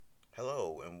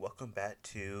welcome back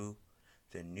to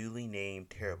the newly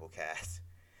named Terrible Cast.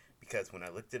 Because when I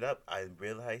looked it up, I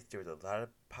realized there was a lot of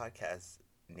podcasts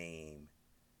named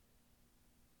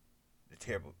the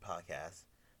Terrible Podcast.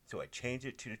 So I changed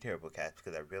it to the Terrible Cast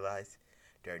because I realized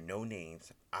there are no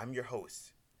names. I'm your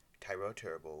host, Tyrell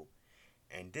Terrible,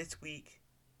 and this week,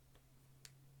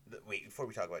 wait, before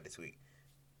we talk about this week,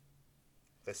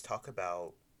 let's talk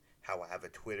about how I have a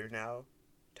Twitter now,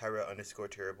 Tyrell underscore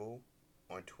Terrible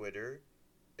on Twitter.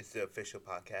 It's the official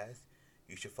podcast.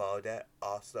 You should follow that.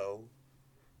 Also,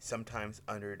 sometimes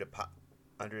under the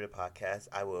podcast,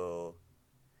 I will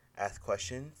ask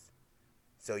questions.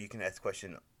 So you can ask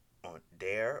questions on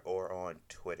there or on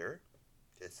Twitter.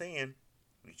 Just saying,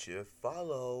 you should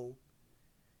follow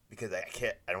because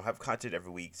I don't have content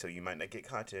every week, so you might not get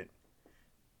content.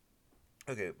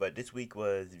 Okay, but this week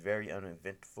was very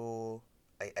uneventful.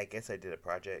 I guess I did a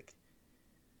project.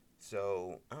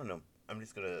 So I don't know. I'm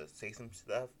just gonna say some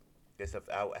stuff, get stuff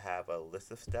out. I have a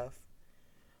list of stuff.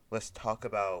 Let's talk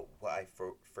about what I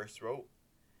first wrote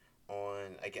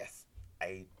on. I guess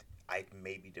I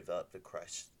maybe developed a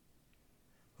crush.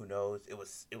 Who knows? It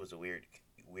was a weird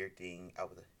thing. I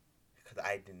was because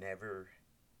I never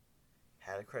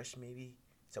had a crush maybe.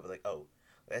 So I was like, oh,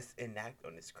 let's enact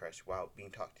on this crush while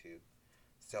being talked to.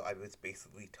 So I was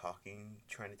basically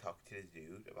trying to talk to this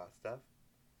dude about stuff,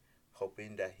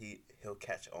 hoping that he'll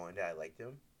catch on that I liked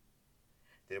him.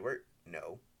 Did it work?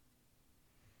 No.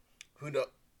 Who knows?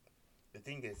 The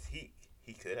thing is, he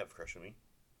could have a crush on me,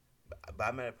 but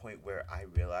I'm at a point where I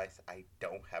realize I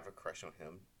don't have a crush on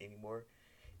him anymore.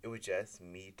 It was just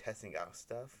me testing out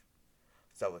stuff,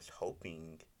 so I was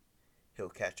hoping he'll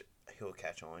catch he'll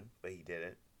catch on, but he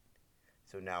didn't.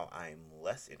 So now I'm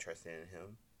less interested in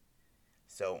him.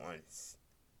 So on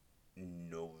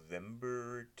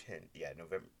November 10th, yeah,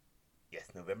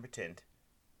 November 10th.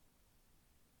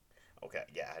 Okay,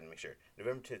 yeah, I had to make sure.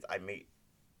 November 10th, I made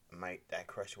my that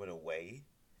crush went away.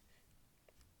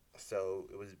 So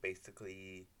it was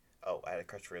basically, oh, I had a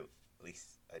crush for at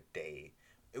least a day.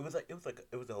 It was a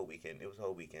whole weekend. It was a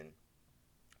whole weekend.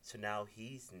 So now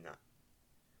he's not,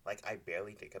 like, I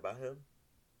barely think about him.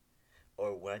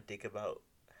 Or when I think about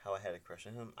how I had a crush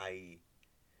on him, I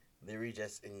literally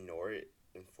just ignore it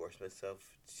and force myself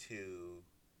to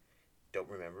don't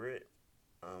remember it.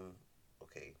 Um,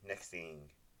 okay, next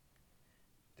thing.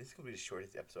 This is gonna be the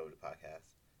shortest episode of the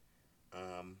podcast.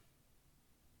 Um,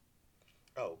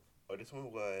 oh, this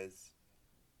one was.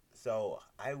 So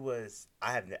I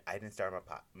didn't start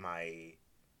my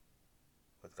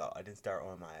what's it called. I didn't start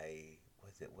on my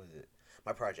was it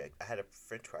my project. I had a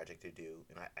French project to do,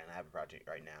 and I have a project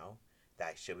right now that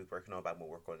I should be working on, but I'm gonna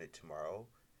work on it tomorrow.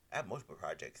 I have multiple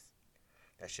projects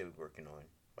that I should be working on,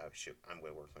 but I'm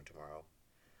gonna work on tomorrow.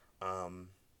 Um,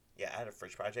 yeah, I had a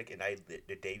French project, and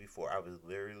the day before I was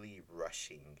literally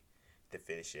rushing to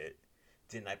finish it.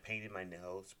 Then I painted my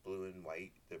nails blue and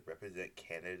white to represent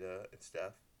Canada and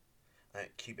stuff.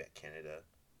 Quebec, Canada.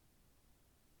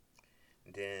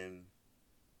 And then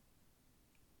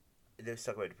let's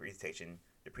talk about the presentation.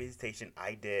 The presentation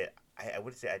I did, I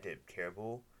wouldn't say I did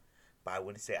terrible, but I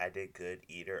wouldn't say I did good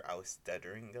either. I was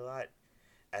stuttering a lot.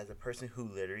 As a person who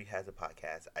literally has a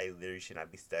podcast, I literally should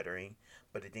not be stuttering.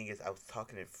 But the thing is, I was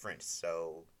talking in French,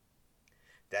 so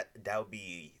that would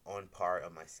be on par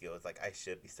of my skills. Like I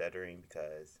should be stuttering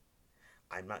because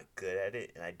I'm not good at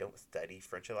it, and I don't study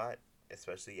French a lot,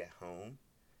 especially at home.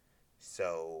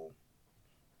 So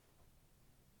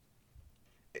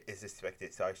it's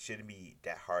expected. So I shouldn't be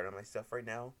that hard on myself right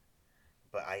now,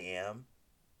 but I am.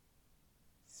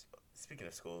 Speaking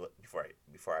of school, before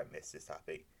I miss this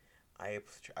topic, I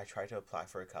tried to apply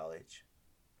for a college,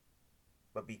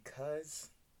 but because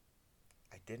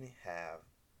I didn't have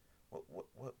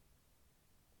what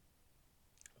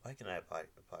why can I apply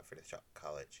for this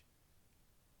college?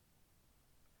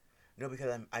 No,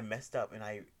 because I messed up and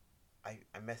I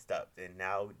messed up and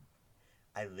now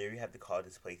I literally have to call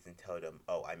this place and tell them,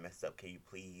 oh, I messed up. Can you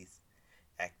please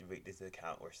activate this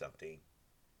account or something?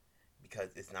 Because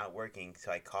it's not working.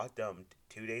 So I called them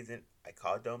 2 days in. I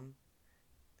called them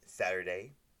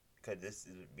Saturday because this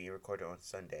is being recorded on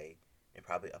Sunday and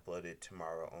probably uploaded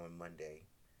tomorrow on Monday.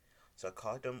 So I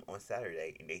called them on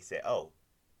Saturday and they said, "Oh,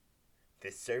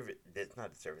 this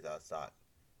not the service out of stock.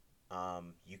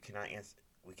 You cannot answer.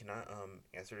 We cannot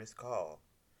answer this call."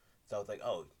 So I was like,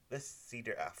 "Oh, let's see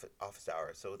their office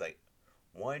hours." So it was like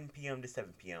 1 p.m. to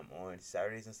 7 p.m. on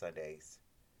Saturdays and Sundays.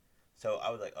 So I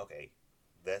was like, "Okay,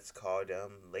 let's call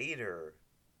them later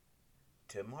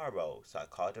tomorrow." So I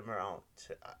called them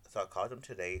so I called them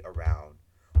today around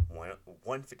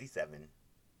 1:57.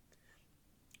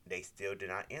 They still did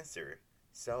not answer.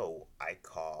 So I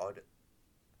called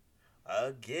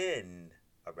again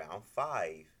around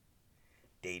 5.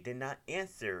 They did not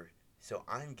answer, so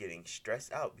I'm getting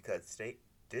stressed out because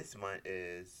this month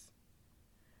is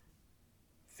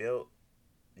fill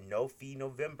no fee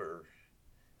November.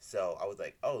 So I was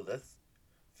like, oh, let's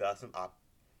fill out some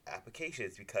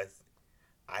applications because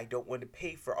I don't want to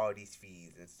pay for all these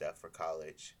fees and stuff for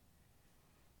college.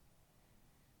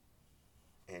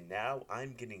 And now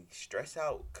I'm getting stressed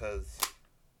out because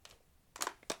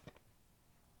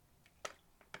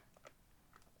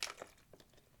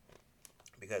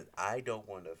I don't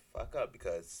want to fuck up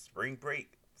because spring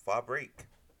break, fall break,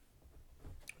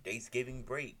 Thanksgiving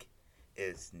break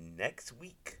is next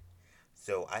week.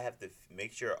 So I have to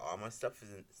make sure all my stuff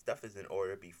is in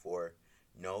order before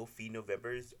no fee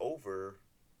November is over.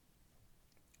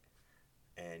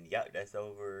 And yeah, that's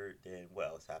over. Then what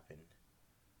else happened?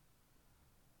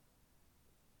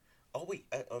 Oh wait,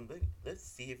 let's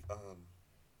see if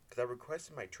because I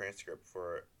requested my transcript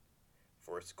for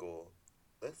school.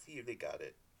 Let's see if they got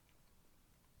it.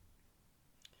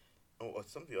 Oh,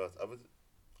 something else.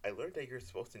 I learned that you're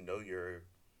supposed to know your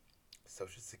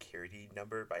social security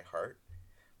number by heart.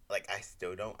 Like I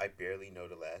still don't. I barely know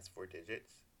the last 4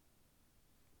 digits.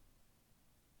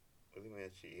 What do you mean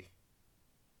she?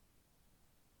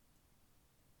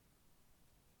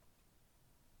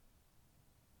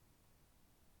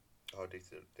 Oh, they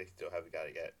still haven't got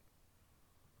it yet.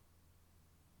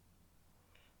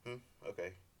 Hmm.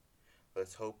 Okay.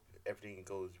 Let's hope everything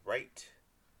goes right,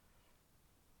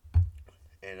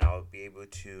 and I'll be able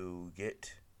to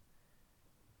get.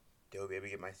 They'll be able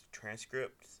to get my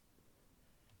transcripts.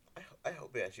 I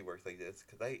hope it actually works like this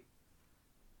because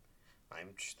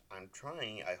I'm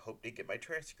trying. I hope they get my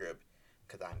transcript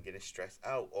because I'm getting stressed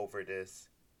out over this.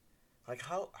 Like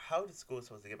how the school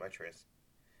supposed to get my trans?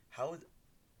 How is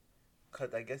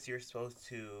Because I guess you're supposed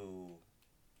to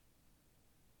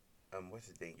what's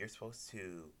the thing? You're supposed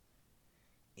to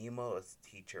email a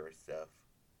teacher or stuff.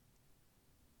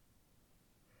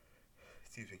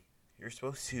 Excuse me. You're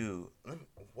supposed to.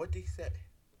 What did he say?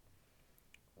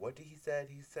 What did he said?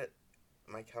 He said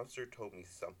my counselor told me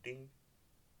something.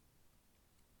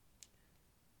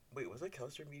 Wait, was a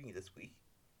counselor meeting this week?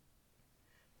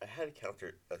 I had a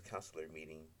counselor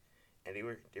meeting, and they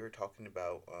were talking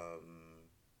about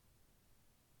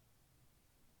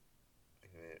wait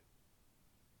a minute.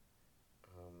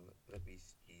 Let me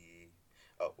see.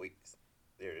 Oh wait,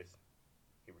 there it is.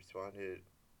 He responded.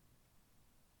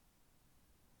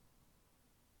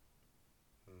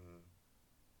 Hmm.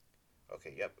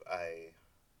 Okay, yep. I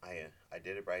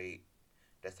did it right.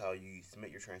 That's how you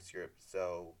submit your transcript.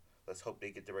 So let's hope they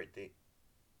get the right thing.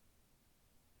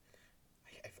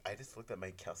 I just looked at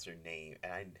my counselor name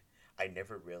and I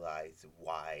never realized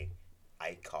why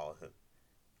I call him.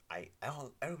 I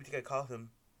don't think I call him.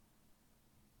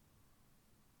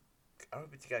 I don't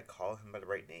think I call him by the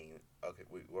right name. Okay,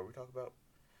 wait, what were we talking about?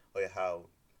 Oh yeah, how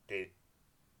they.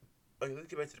 Okay, let's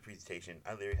get back to the presentation.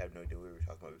 I literally have no idea what we were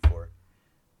talking about before.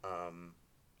 Um,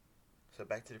 so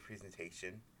back to the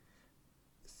presentation.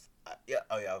 Yeah,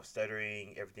 oh yeah, I was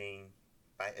stuttering everything.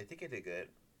 I think I did good.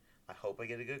 I hope I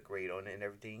get a good grade on it and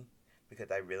everything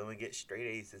because I really want to get straight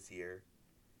A's this year.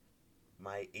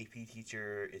 My AP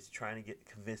teacher is trying to get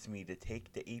convince me to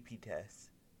take the AP test.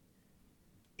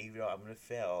 Even though I'm gonna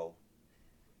fail,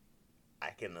 I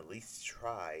can at least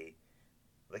try.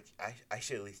 Like I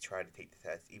should at least try to take the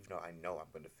test, even though I know I'm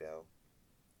gonna fail.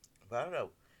 But I don't know.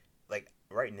 Like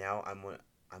right now, I'm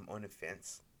on the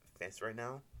fence right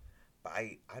now. But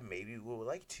I maybe would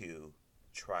like to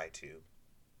try to.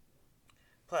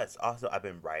 Plus, also I've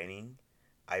been writing.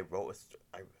 I wrote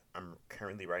I'm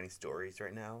currently writing stories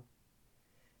right now,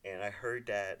 and I heard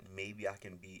that maybe I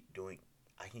can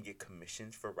get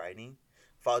commissions for writing.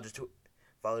 Follow the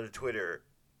follow the Twitter,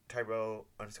 Tyro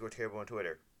underscore terrible on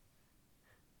Twitter.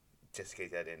 Just in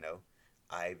case I didn't know,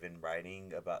 I've been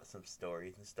writing about some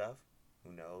stories and stuff.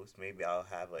 Who knows? Maybe I'll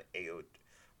have a AO.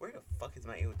 Where the fuck is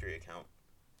my AO3 account?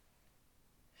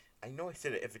 I know I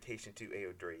sent an invitation to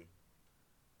AO3.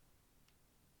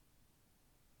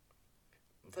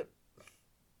 But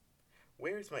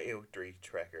where is my AO3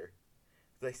 tracker?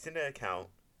 Because I sent an account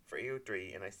for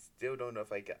AO3 and I still don't know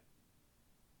if I got.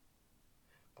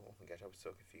 Oh my gosh, I was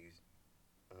so confused.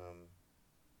 Um,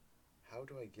 how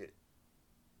do I get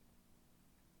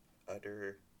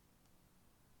other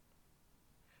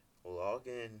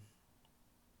login?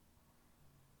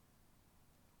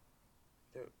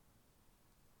 There,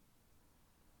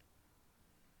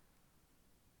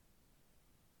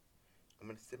 I'm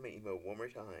gonna send my email one more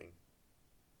time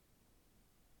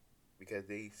because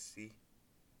they see.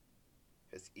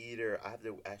 It's either I have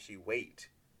to actually wait.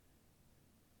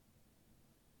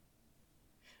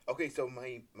 Okay, so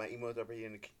my email's already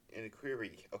in the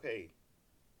query. Okay,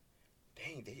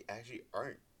 dang, they actually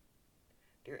aren't.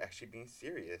 They're actually being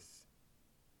serious.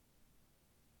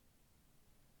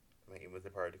 My email's a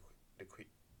part of the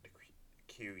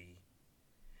query.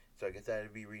 So I guess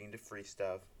I'd be reading the free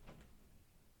stuff.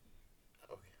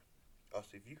 Okay.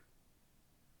 Also, if you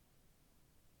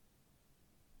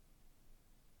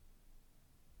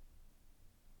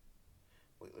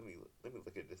wait, let me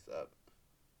look at this up.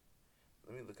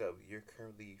 Let me look up. You're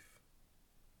currently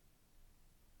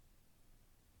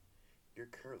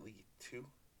two.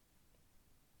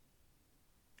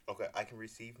 Okay, I can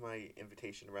receive my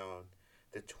invitation around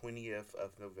the 20th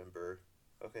of November.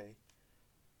 Okay.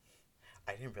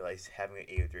 I didn't realize having an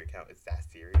AO3 account is that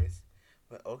serious.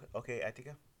 But okay, okay, I think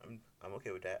I'm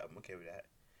okay with that. I'm okay with that.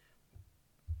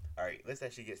 All right, let's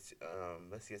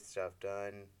get stuff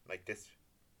done. Like this,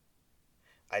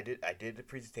 I did the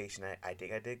presentation. I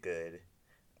think I did good.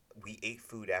 We ate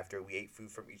food after. We ate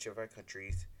food from each of our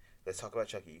countries. Let's talk about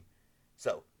Chucky.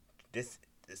 So, this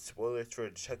the spoilers for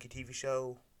the Chucky TV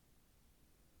show.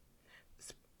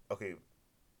 Okay,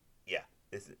 yeah,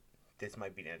 this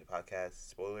might be the end of the podcast.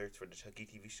 Spoilers for the Chucky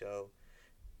TV show.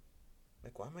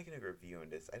 Like, why am I getting a review on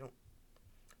this? I don't.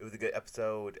 It was a good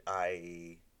episode.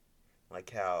 I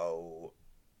like how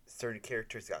certain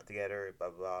characters got together.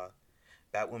 Blah blah.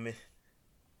 Batwoman.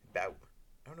 Bat.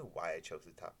 I don't know why I chose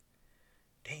the top.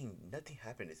 Dang, nothing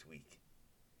happened this week.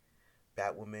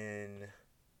 Batwoman.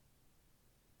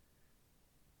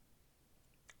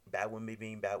 Batwoman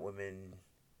being Batwoman.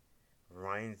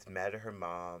 Ryan's mad at her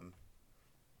mom.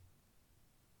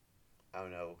 I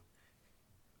don't know.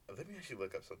 Let me actually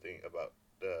look up something about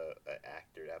the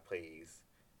actor that plays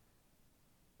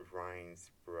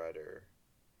Ryan's brother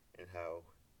and how.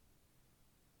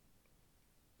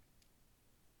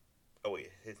 Oh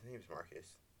wait, his name's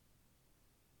Marcus.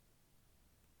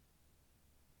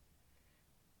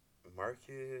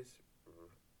 Marcus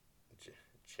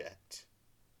Jet.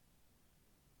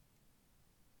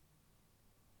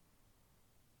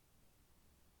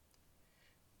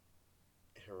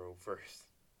 Arrowverse.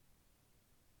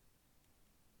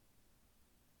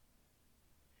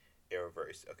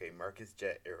 Arrowverse. Okay, Marcus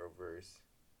Jet Arrowverse.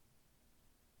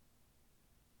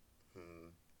 Hmm.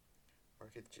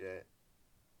 Marcus Jet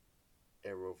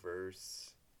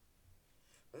Arrowverse.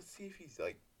 Let's see if he's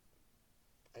like.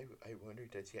 I wonder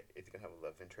is he gonna have a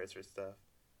love interest or stuff?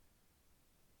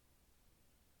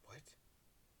 What?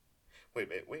 Wait a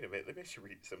minute. Wait a minute. Let me actually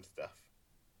read some stuff.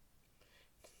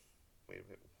 Wait a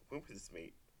minute. When was this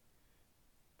made?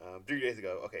 3 days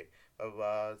ago. Okay. Blah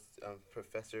blah.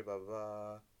 Professor. Blah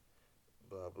blah.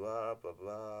 Blah blah blah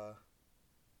blah.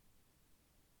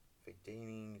 Fake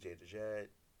dating. Jada Jet.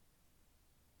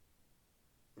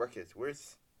 Marcus.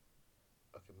 Where's?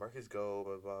 Okay. Marcus Go.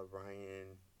 Blah blah.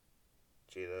 Ryan.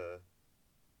 Jada.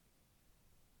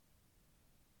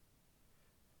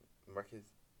 Marcus.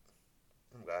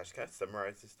 Oh my gosh. Can I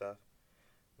summarize this stuff?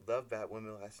 Loved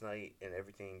Batwoman last night, and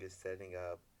everything is setting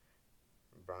up.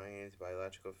 Brian's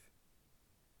biological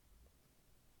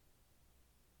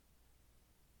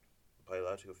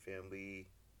family.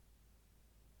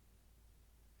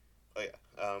 Oh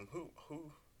yeah.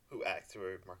 Who acts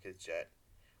for Marcus Jet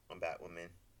on Batwoman?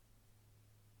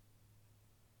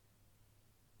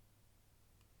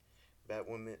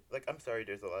 Batwoman. Like, I'm sorry.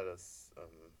 There's a lot of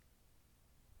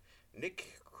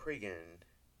Nick Cregan.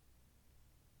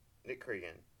 Nick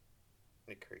Cregan.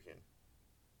 Nick Cregan.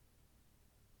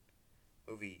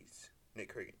 Movies.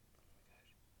 Nick Cregan.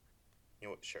 You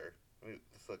know what? Sure.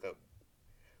 Let's look up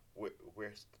what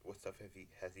stuff has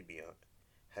he been on?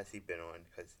 Has he been on?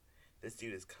 Because this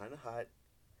dude is kind of hot,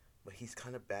 but he's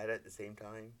kind of bad at the same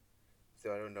time.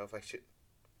 So I don't know if I should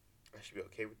be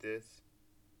okay with this.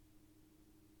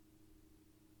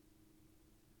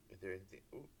 Is there anything?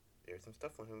 Ooh, there's some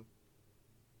stuff on him.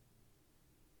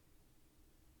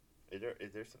 Is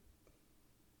there some?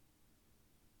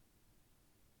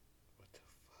 What the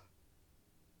fuck?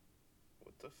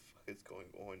 What the fuck is going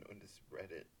on this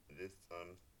Reddit?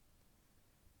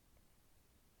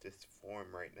 This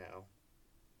forum right now.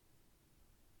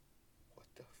 What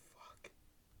the fuck?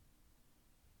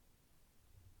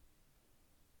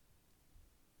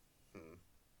 Hmm.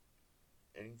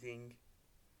 Anything?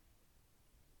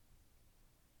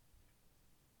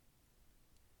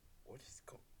 What is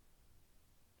go?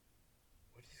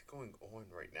 What is going on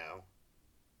right now?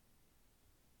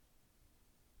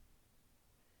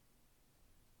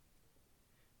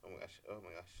 Oh my gosh! Oh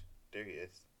my gosh! There he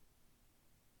is.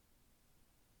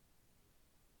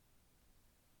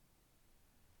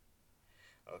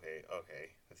 Okay,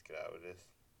 okay. Let's get out of this.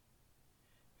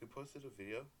 Who posted a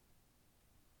video?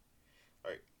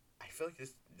 Alright, I feel like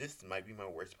this might be my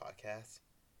worst podcast.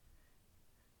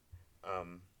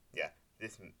 Yeah,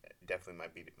 this definitely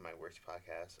might be my worst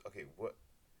podcast. Okay, what?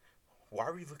 Why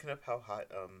are we looking up how hot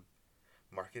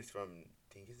Marcus from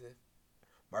think is it?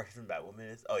 Marcus from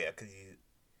Batwoman is? Oh yeah, cause he's.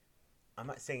 I'm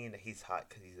not saying that he's hot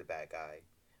because he's a bad guy.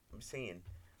 I'm saying,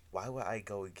 why would I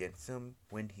go against him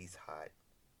when he's hot?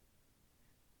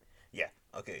 Yeah.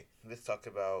 Okay. Let's talk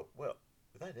about. Well,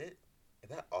 is that it? Is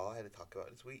that all I had to talk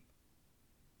about this week?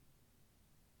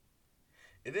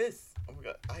 It is. Oh my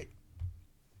god. I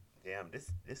damn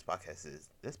this podcast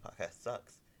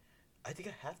sucks. I think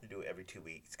I have to do it every 2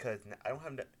 weeks because I don't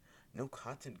have no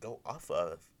content to go off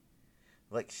of.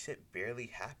 Like shit barely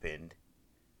happened.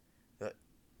 But,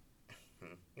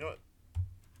 you know what?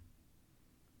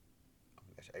 Oh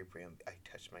my gosh, I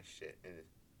touched my shit and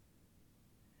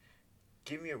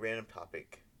give me a random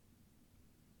topic.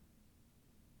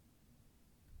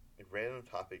 A random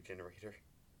topic generator.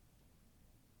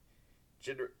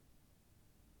 Gener-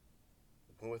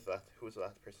 who was the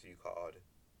last person you called?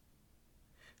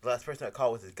 The last person I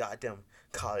called was this goddamn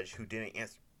college who didn't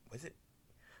answer. Was it?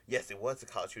 Yes, it was the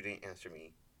college who didn't answer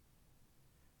me.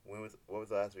 What was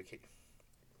the last week?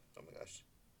 Oh my gosh.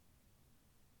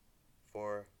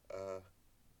 For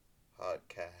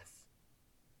podcast.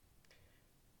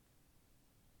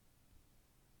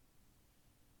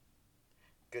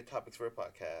 Good topics for a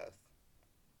podcast.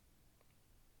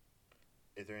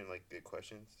 Is there any like good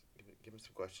questions? Give me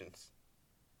some questions.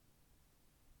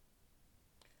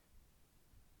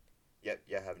 Yep,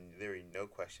 yeah, I have literally no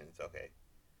questions. Okay.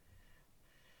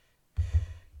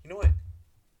 You know what?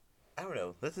 I don't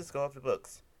know. Let's just go off the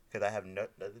books because I have nothing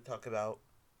to talk about.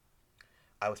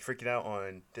 I was freaking out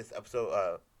on this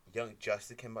episode. Young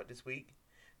Justice came out this week.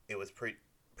 It was pretty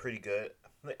good.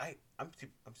 Like I'm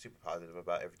super positive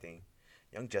about everything.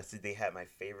 Young Justice, they had my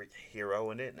favorite hero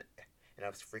in it, and I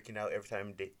was freaking out every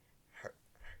time her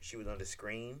she was on the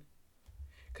screen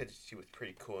because she was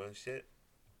pretty cool and shit.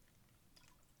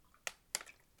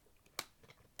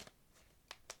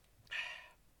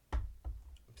 I'm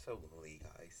so lonely,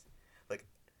 guys. Like,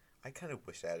 I kind of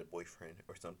wish I had a boyfriend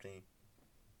or something.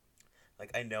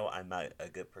 Like, I know I'm not a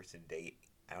good person to date.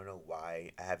 I don't know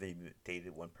why. I haven't even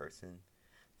dated one person.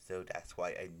 So that's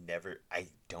why I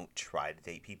don't try to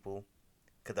date people.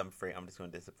 Because I'm afraid I'm just going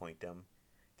to disappoint them.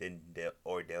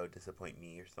 They'll disappoint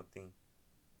me or something.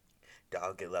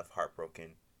 I'll get left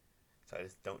heartbroken. So I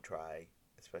just don't try.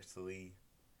 Especially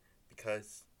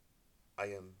because I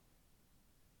am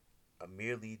a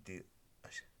merely do.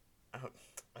 I don't,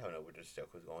 I don't know where this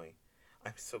joke was going.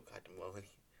 I'm so goddamn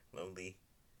lonely.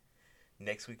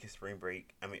 Next week is spring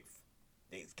break. I mean,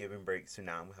 Thanksgiving break. So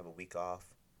now I'm gonna have a week off.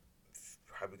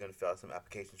 Probably gonna fill out some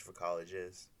applications for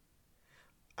colleges.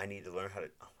 I need to learn how to.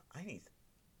 Oh, I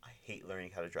hate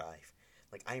learning how to drive.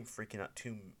 Like I'm freaking out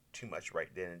too much right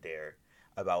then and there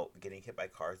about getting hit by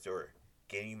cars or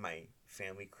getting my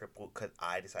family crippled because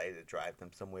I decided to drive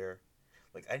them somewhere.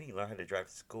 Like I need to learn how to drive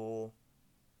to school.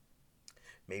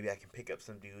 Maybe I can pick up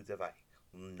some dudes if I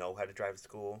know how to drive to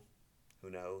school. Who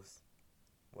knows?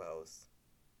 Well,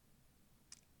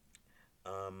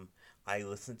 um, I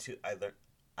listen to I learn.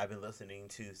 I've been listening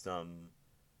to some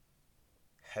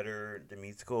Header the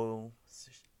musical,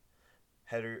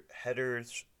 Header's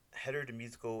Header the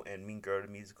musical and Mean Girl the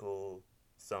musical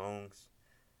songs.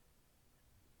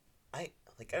 I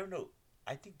I don't know.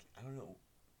 I don't know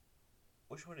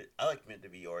which one. I like Meant to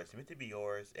Be Yours. Meant to Be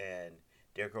Yours and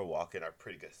Dear Girl Walking are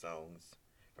pretty good songs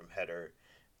from Header.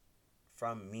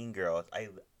 From Mean Girls,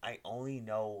 I only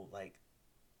know like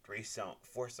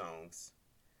four songs.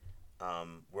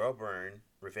 World Burn,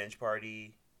 Revenge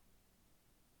Party.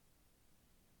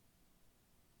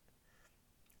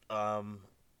 Um,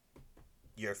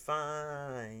 you're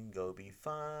fine, go be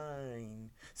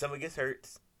fine. Someone gets hurt,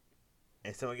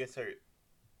 and someone gets hurt.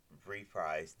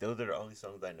 Reprise. Those are the only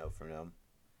songs I know from them.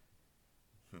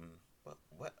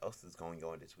 What else is going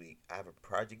on this week? I have a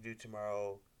project due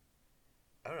tomorrow.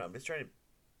 I don't know. I'm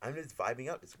just vibing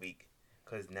out this week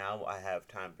because now I have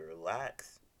time to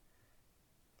relax.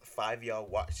 Five of y'all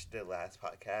watched the last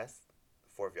podcast.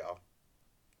 Four of y'all,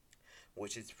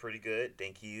 which is pretty good.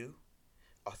 Thank you.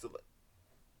 Also,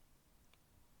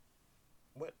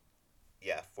 what?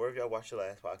 Yeah, four of y'all watched the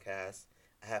last podcast.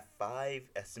 I have five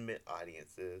estimate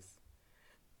audiences.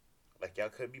 Like y'all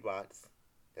could be bots.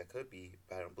 That could be,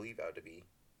 but I don't believe y'all to be.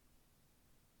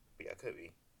 But yeah, could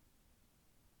be.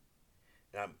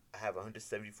 And I have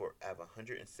 174. I have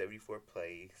 174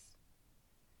 plays.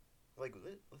 Like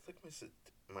let's look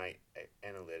at my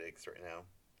analytics right now.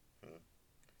 Hmm.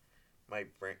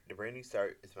 The brand new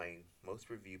start is my most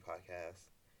reviewed podcast.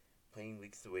 Playing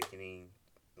Link's Awakening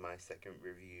my second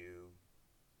review.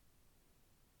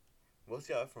 Most of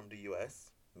y'all are from the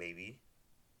U.S. Maybe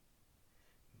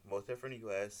most are from the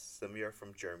U.S. Some of you are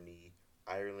from Germany,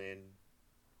 Ireland.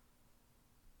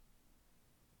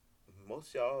 Most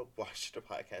of y'all watch the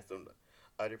podcast on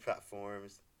other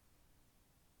platforms.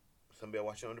 Some of y'all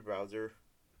watch it on the browser.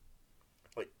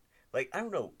 Like, I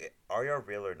don't know. Are y'all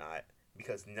real or not?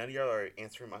 Because none of y'all are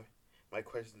answering my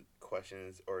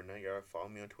questions, or none of y'all are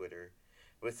following me on Twitter.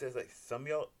 But it says like some of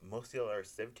y'all, most of y'all are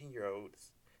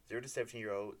 17-year-olds, 0 to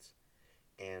 17-year-olds,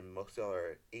 and most of y'all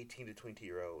are 18 to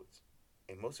 20-year-olds,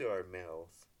 and most of y'all are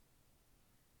males.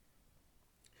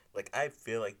 Like I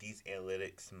feel like these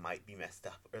analytics might be messed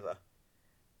up,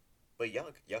 but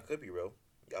y'all could be real.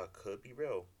 Y'all could be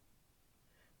real,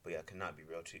 but y'all could not be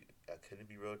real too. Y'all couldn't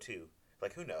be real too.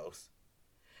 Like who knows?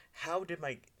 How did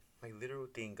my literal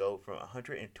thing go from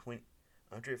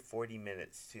 140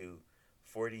 minutes to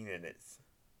 40 minutes?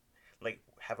 Like,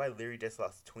 have I literally just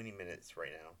lost 20 minutes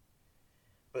right now?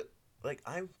 But, like,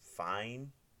 I'm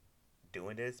fine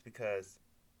doing this because,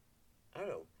 I don't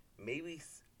know, maybe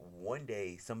one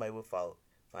day somebody will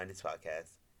find this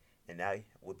podcast and I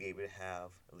will be able to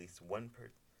have at least one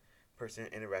person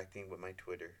interacting with my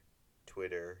Twitter, if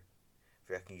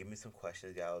y'all can give me some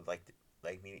questions y'all would like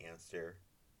me to answer.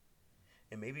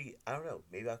 And maybe, I don't know,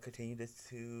 maybe I'll continue this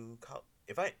to call.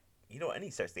 If I, I need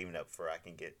to start saving up for I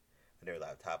can get another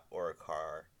laptop or a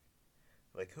car.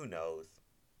 Like, who knows?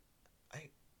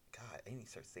 God, I need to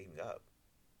start saving up.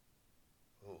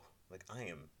 Ooh, like, I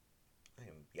am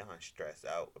beyond stressed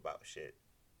out about shit.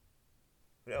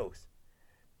 Who knows?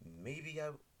 Maybe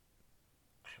I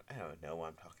don't know what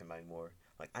I'm talking about anymore.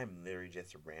 Like, I'm literally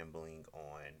just rambling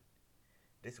on.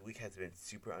 This week has been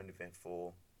super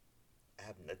uneventful. I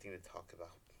have nothing to talk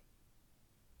about.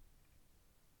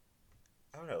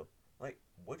 I don't know. Like,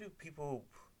 what do people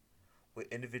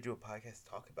with individual podcasts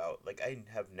talk about? Like, I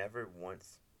have never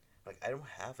once, like, I don't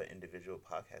have an individual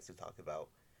podcast to talk about.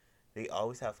 They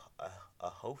always have a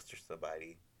host or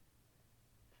somebody.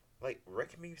 Like,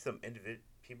 recommend me some individual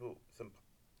people, some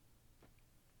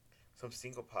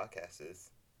single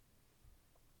podcasts,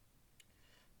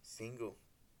 single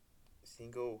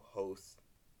single host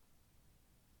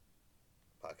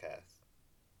podcast.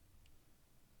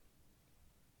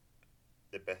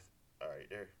 The best. All right,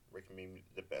 they're recommending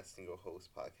the best single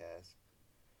host podcast.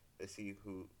 Let's see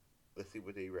who. Let's see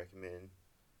what they recommend.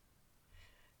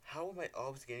 How am I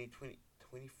always getting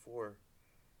 24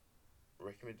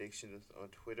 recommendations on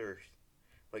Twitter?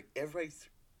 Like everybody's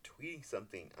tweeting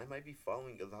something. I might be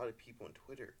following a lot of people on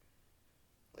Twitter.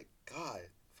 Like God,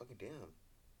 fucking damn.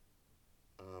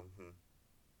 Hmm.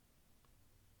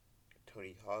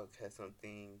 Tony Hawk has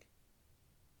something.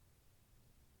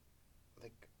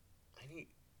 Like I need.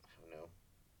 I don't know.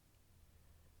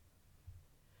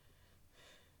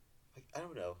 Like I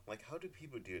don't know. Like how do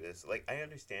people do this? Like I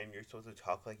understand you're supposed to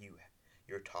talk like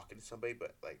you're talking to somebody,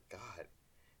 but like God,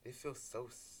 it feels so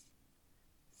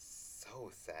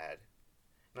sad.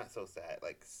 Not so sad.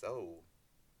 Like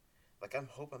I'm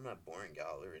hope I'm not boring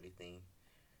y'all or anything.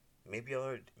 Maybe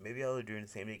y'all are doing the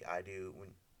same thing I do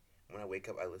when I wake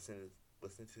up. I listen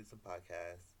to some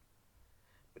podcasts,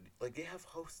 but like they have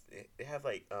hosts. They have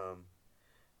like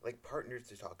partners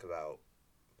to talk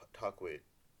with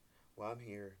while I'm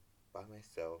here by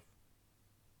myself.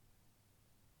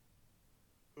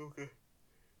 Okay.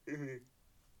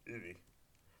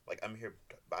 Like I'm here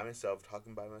by myself,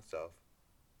 talking by myself.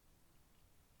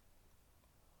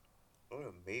 I don't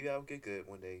know. Maybe I'll get good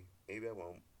one day. Maybe I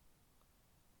won't.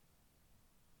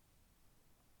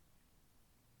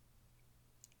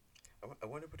 I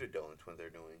wonder what the Dolan twins are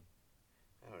doing.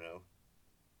 I don't know.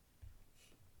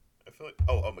 I feel like.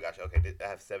 Oh my gosh. Okay, I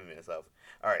have 7 minutes left.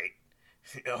 All right.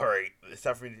 All right. It's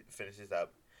time for me to finish this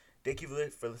up. Thank you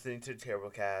for listening to the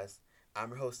Terrible Cast. I'm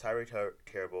your host, Tyra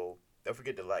Terrible. Don't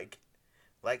forget to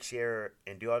share,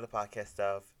 and do all the podcast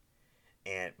stuff.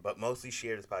 But mostly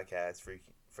share this podcast for you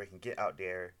can get out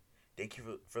there. Thank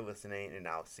you for listening, and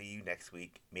I'll see you next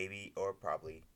week, maybe or probably.